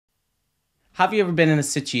Have you ever been in a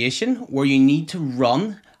situation where you need to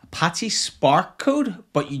run Apache Spark code,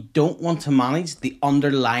 but you don't want to manage the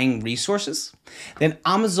underlying resources? Then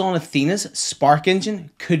Amazon Athena's Spark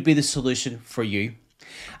engine could be the solution for you.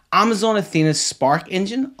 Amazon Athena's Spark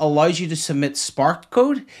engine allows you to submit Spark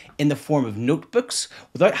code in the form of notebooks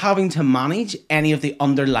without having to manage any of the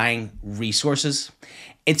underlying resources.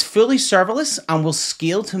 It's fully serverless and will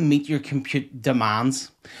scale to meet your compute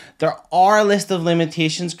demands. There are a list of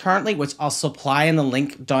limitations currently, which I'll supply in the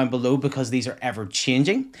link down below because these are ever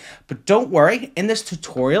changing. But don't worry, in this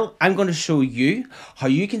tutorial, I'm going to show you how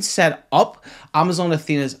you can set up Amazon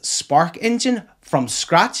Athena's Spark engine from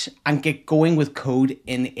scratch and get going with code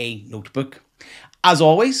in a notebook. As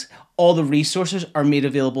always, all the resources are made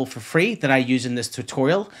available for free that I use in this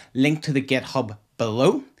tutorial, linked to the GitHub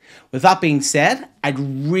below. With that being said, I'd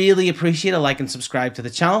really appreciate a like and subscribe to the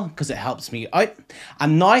channel because it helps me out.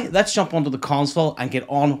 And now let's jump onto the console and get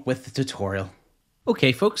on with the tutorial.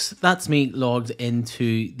 Okay folks, that's me logged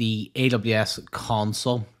into the AWS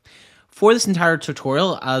console. For this entire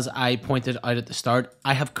tutorial, as I pointed out at the start,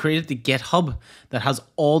 I have created the GitHub that has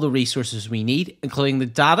all the resources we need, including the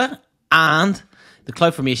data and the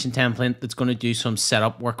CloudFormation template that's going to do some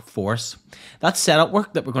setup work for us. That setup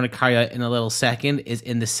work that we're going to carry out in a little second is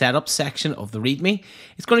in the setup section of the README.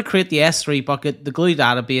 It's going to create the S3 bucket, the Glue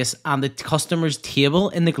database, and the customers table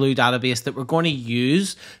in the Glue database that we're going to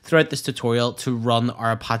use throughout this tutorial to run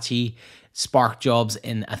our Apache Spark jobs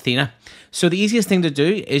in Athena. So the easiest thing to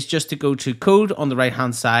do is just to go to code on the right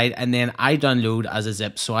hand side, and then I download as a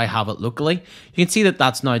zip, so I have it locally. You can see that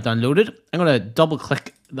that's now downloaded. I'm going to double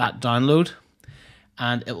click that download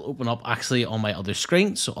and it will open up actually on my other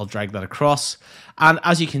screen. So I'll drag that across. And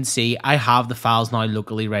as you can see, I have the files now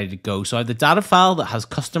locally ready to go. So I have the data file that has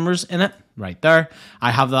customers in it right there. I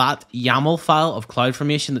have that YAML file of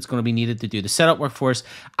CloudFormation that's going to be needed to do the setup work for us.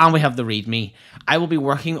 And we have the README. I will be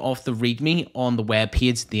working off the README on the web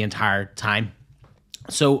page the entire time.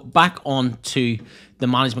 So back on to the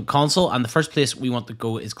management console, and the first place we want to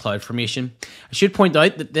go is CloudFormation. I should point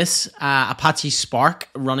out that this Apache Spark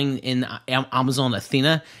running in Amazon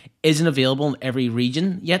Athena isn't available in every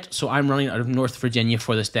region yet, so I'm running out of North Virginia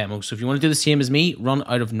for this demo. So if you want to do the same as me, run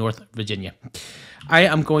out of North Virginia. I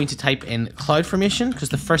am going to type in CloudFormation because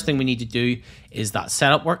the first thing we need to do is that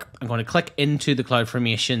setup work. I'm going to click into the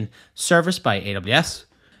CloudFormation service by AWS.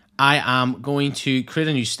 I am going to create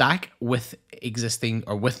a new stack with existing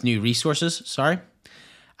or with new resources, sorry.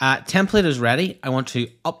 Template is ready. I want to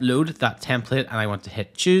upload that template and I want to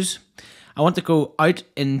hit choose. I want to go out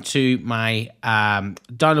into my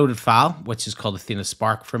downloaded file, which is called Athena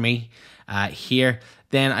Spark for me here.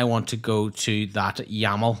 Then I want to go to that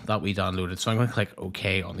YAML that we downloaded. So I'm going to click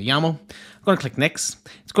OK on the YAML. I'm going to click next.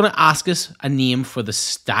 It's going to ask us a name for the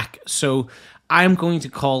stack. So I'm going to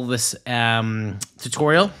call this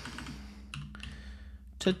tutorial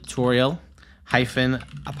hyphen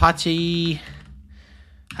Apache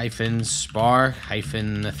hyphen Spark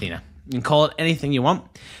hyphen Athena. You can call it anything you want.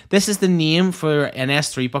 This is the name for an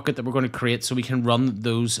S3 bucket that we're going to create so we can run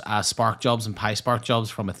those Spark jobs and PySpark jobs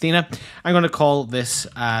from Athena. I'm going to call this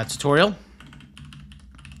tutorial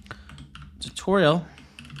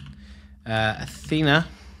Athena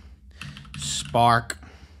Spark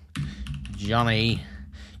Johnny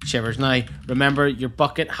Shivers. Now, remember, your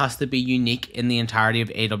bucket has to be unique in the entirety of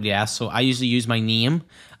AWS, so I usually use my name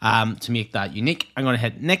to make that unique. I'm going to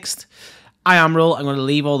hit next. I'm going to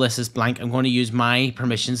leave all this as blank. I'm going to use my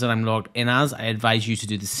permissions that I'm logged in as. I advise you to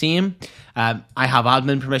do the same. I have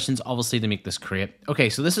admin permissions, obviously, to make this create. Okay,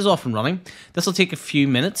 so this is off and running. This will take a few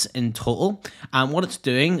minutes in total. What it's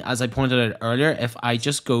doing, as I pointed out earlier, if I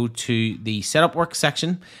just go to the setup work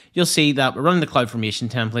section, you'll see that we're running the CloudFormation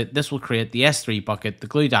template. This will create the S3 bucket, the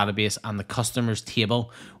Glue database, and the customers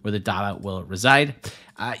table where the data will reside.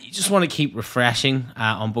 You just want to keep refreshing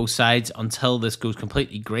on both sides until this goes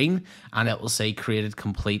completely green and it will say created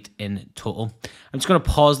complete in total. I'm just going to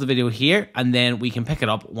pause the video here and then we can pick it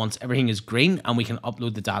up once everything is green and we can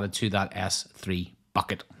upload the data to that S3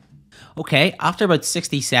 bucket. Okay, after about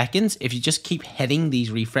 60 seconds, if you just keep hitting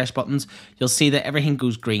these refresh buttons, you'll see that everything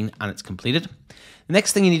goes green and it's completed. The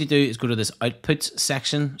next thing you need to do is go to this outputs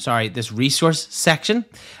section, this resource section.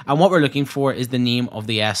 And what we're looking for is the name of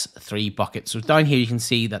the S3 bucket. So down here, you can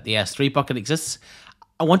see that the S3 bucket exists.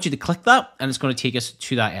 I want you to click that and it's going to take us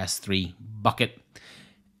to that S3 bucket.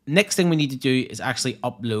 Next thing we need to do is actually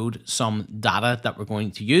upload some data that we're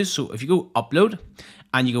going to use. So if you go upload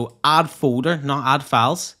and you go add folder, not add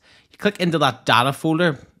files, you click into that data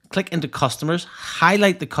folder, click into customers,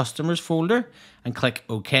 highlight the customers folder and click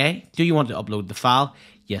OK. Do you want to upload the file?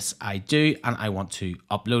 Yes, I do, and I want to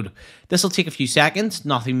upload. This will take a few seconds,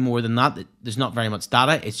 nothing more than that. There's not very much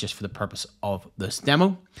data, it's just for the purpose of this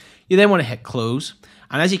demo. You then want to hit close,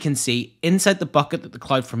 and as you can see, inside the bucket that the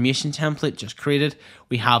CloudFormation template just created,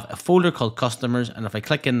 we have a folder called customers, and if I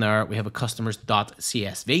click in there, we have a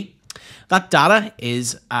customers.csv. That data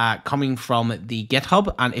is coming from the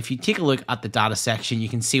GitHub, and if you take a look at the data section, you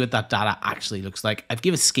can see what that data actually looks like. I've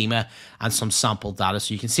given a schema and some sample data,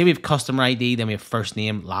 so you can see we have customer ID, then we have first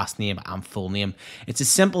name, last name, and full name. It's as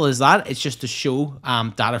simple as that. It's just to show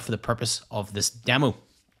data for the purpose of this demo.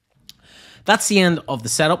 That's the end of the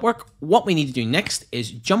setup work. What we need to do next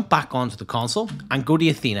is jump back onto the console and go to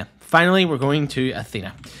Athena. Finally, we're going to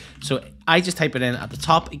Athena. So I just type it in at the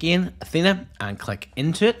top again, Athena, and click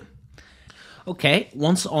into it. Okay,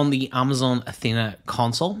 once on the Amazon Athena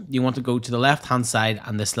console, you want to go to the left-hand side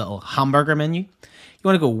and this little hamburger menu. You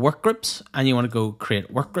want to go Workgroups, and you want to go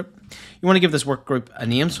Create Workgroup. You want to give this workgroup a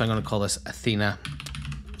name, so I'm going to call this Athena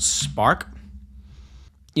Spark.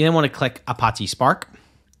 You then want to click Apache Spark.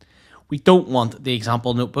 We don't want the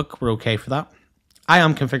example notebook, we're okay for that.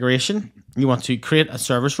 IAM configuration, you want to create a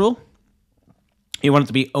service rule. You want it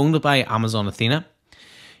to be owned by Amazon Athena.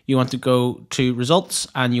 You want to go to results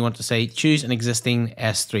and you want to say choose an existing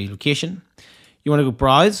S3 location. You want to go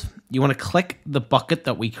browse. You want to click the bucket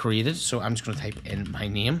that we created. So I'm just going to type in my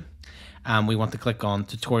name. And we want to click on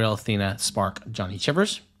tutorial Athena Spark Johnny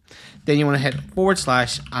Chivers. Then you want to hit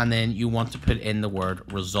 / and then you want to put in the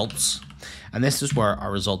word results. And this is where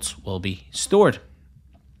our results will be stored.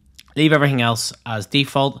 Leave everything else as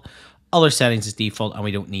default. Other settings as default, and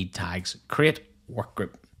we don't need tags. Create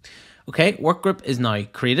workgroup. Okay, workgroup is now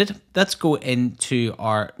created. Let's go into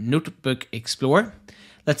our Notebook Explorer.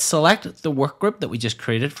 Let's select the workgroup that we just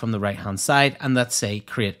created from the right-hand side, and let's say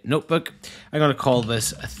create notebook. I'm going to call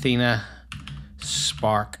this Athena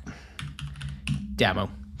Spark Demo.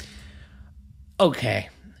 Okay,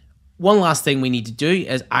 one last thing we need to do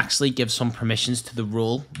is actually give some permissions to the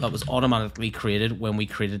role that was automatically created when we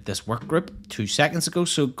created this workgroup 2 seconds ago.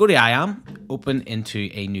 So go to IAM, open into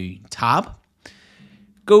a new tab.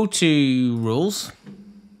 Go to rules.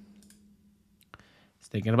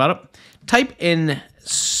 Thinking about it. Type in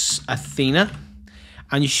Athena,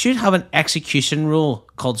 and you should have an execution rule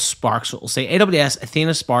called Spark. So it will say AWS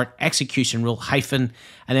Athena Spark execution rule hyphen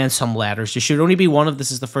and then some letters. There should only be one if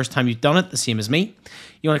this is the first time you've done it, the same as me.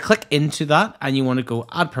 You want to click into that and you want to go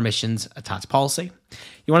add permissions, attach policy.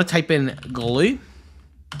 You want to type in glue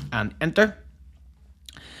and enter.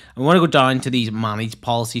 We want to go down to these manage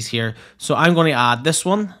policies here. So I'm going to add this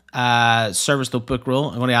one, service notebook rule.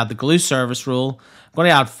 I'm going to add the glue service rule. I'm going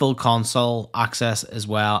to add full console access as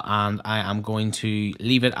well. And I am going to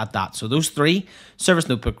leave it at that. So those three, service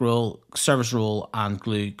notebook rule, service rule, and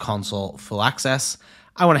glue console full access.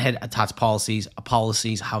 I want to hit attach policies.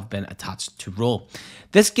 Policies have been attached to role.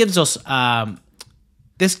 This gives us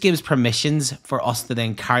this gives permissions for us to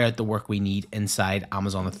then carry out the work we need inside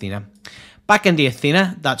Amazon Athena. Back into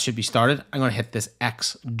Athena, that should be started. I'm going to hit this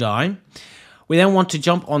X down. We then want to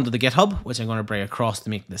jump onto the GitHub, which I'm going to bring across to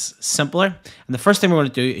make this simpler. And the first thing we're going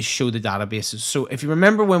to do is show the databases. So if you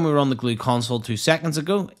remember when we were on the Glue console 2 seconds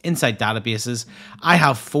ago, inside databases, I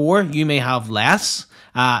have 4. You may have less,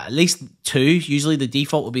 at least 2. Usually the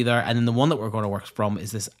default will be there. And then the one that we're going to work from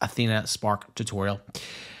is this Athena Spark tutorial.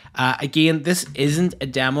 Again, this isn't a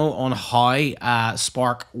demo on how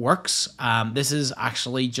Spark works. This is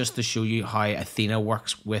actually just to show you how Athena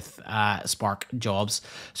works with Spark jobs.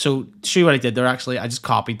 So to show you what I did there, actually, I just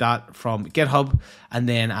copied that from GitHub and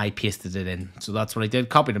then I pasted it in. So that's what I did,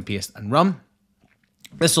 copied and paste and run.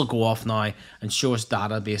 This will go off now and show us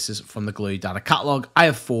databases from the Glue data catalog. I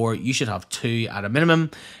have 4. You should have 2 at a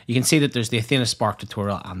minimum. You can see that there's the Athena Spark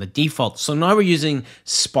tutorial and the default. So now we're using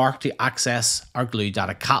Spark to access our Glue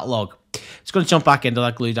data catalog. It's going to jump back into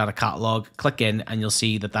that Glue data catalog, click in, and you'll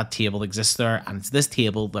see that that table exists there. And it's this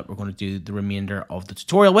table that we're going to do the remainder of the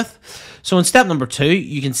tutorial with. So in step number 2,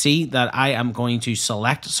 you can see that I am going to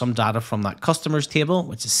select some data from that customers table,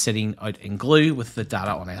 which is sitting out in Glue with the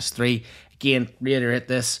data on S3. Again, reiterate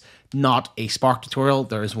this, not a Spark tutorial.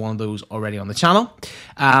 There is one of those already on the channel.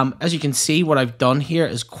 As you can see, what I've done here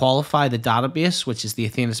is qualify the database, which is the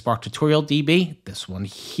Athena Spark tutorial DB, this one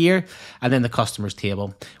here, and then the customers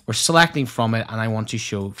table. We're selecting from it, and I want to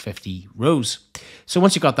show 50 rows. So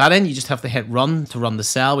once you've got that in, you just have to hit run to run the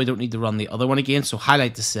cell. We don't need to run the other one again, so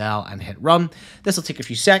highlight the cell and hit run. This will take a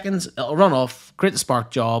few seconds. It'll run off, create the Spark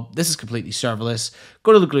job. This is completely serverless.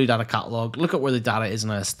 Go to the Glue data catalog, look at where the data is in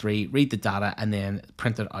S3, read the data, and then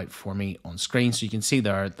print it out for me on screen. So you can see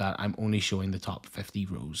there that I'm only showing the top 50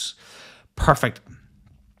 rows. Perfect.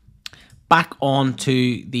 back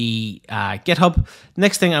onto the GitHub.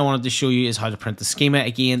 Next thing I wanted to show you is how to print the schema.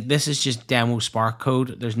 Again, this is just demo Spark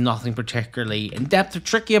code. There's nothing particularly in-depth or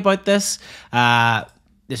tricky about this.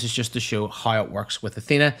 This is just to show how it works with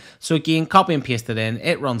Athena. So again, copy and paste it in.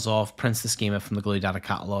 It runs off, prints the schema from the Glue data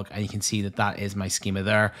catalog, and you can see that that is my schema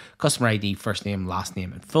there. Customer ID, first name, last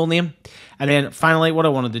name, and full name. And then finally, what I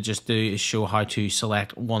wanted to just do is show how to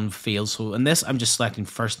select one field. So in this, I'm just selecting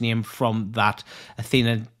first name from that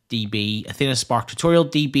Athena Spark tutorial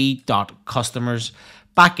db.customers,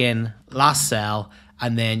 back in, last cell,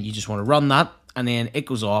 and then you just want to run that. And then it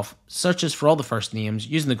goes off, searches for all the first names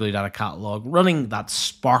using the Glue data catalog, running that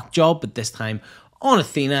Spark job, but this time on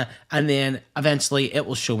Athena. And then eventually it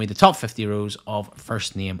will show me the top 50 rows of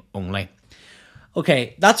first name only.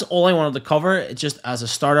 Okay, that's all I wanted to cover. Just as a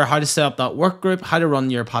starter, how to set up that work group, how to run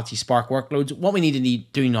your Apache Spark workloads. What we need to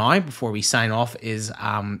do now before we sign off is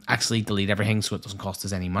actually delete everything so it doesn't cost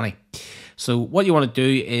us any money. So what you want to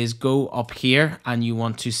do is go up here and you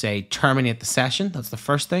want to say terminate the session. That's the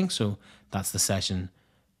first thing. So that's the session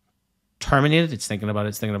terminated. It's thinking about it.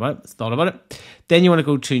 It's thinking about it. It's thought about it. Then you want to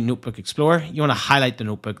go to Notebook Explorer. You want to highlight the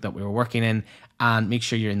notebook that we were working in and make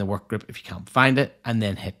sure you're in the work group if you can't find it, and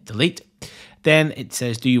then hit delete. Then it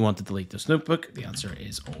says, do you want to delete this notebook? The answer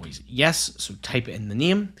is always yes. So type it in the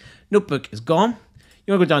name. Notebook is gone.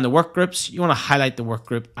 You want to go down to work groups. You want to highlight the work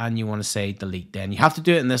group and you want to say delete. Then you have to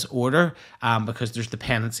do it in this order because there's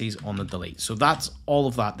dependencies on the delete. So that's all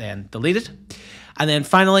of that then deleted. And then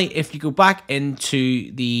finally, if you go back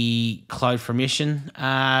into the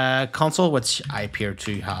CloudFormation console, which I appear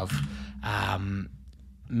to have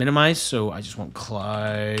minimized. So I just want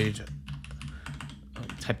cloud,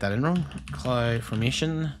 type that in wrong,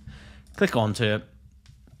 CloudFormation, click onto it,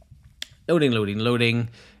 loading, loading, loading.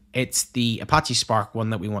 It's the Apache Spark one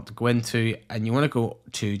that we want to go into, and you want to go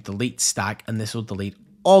to delete stack, and this will delete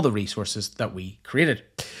all the resources that we created.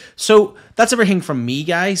 So that's everything from me,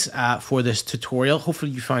 guys, for this tutorial.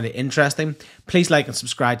 Hopefully you found it interesting. Please like and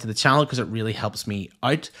subscribe to the channel because it really helps me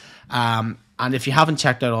out. And if you haven't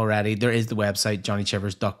checked out already, there is the website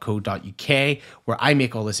johnnychivers.co.uk where I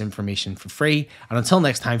make all this information for free. And until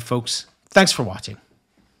next time, folks, thanks for watching.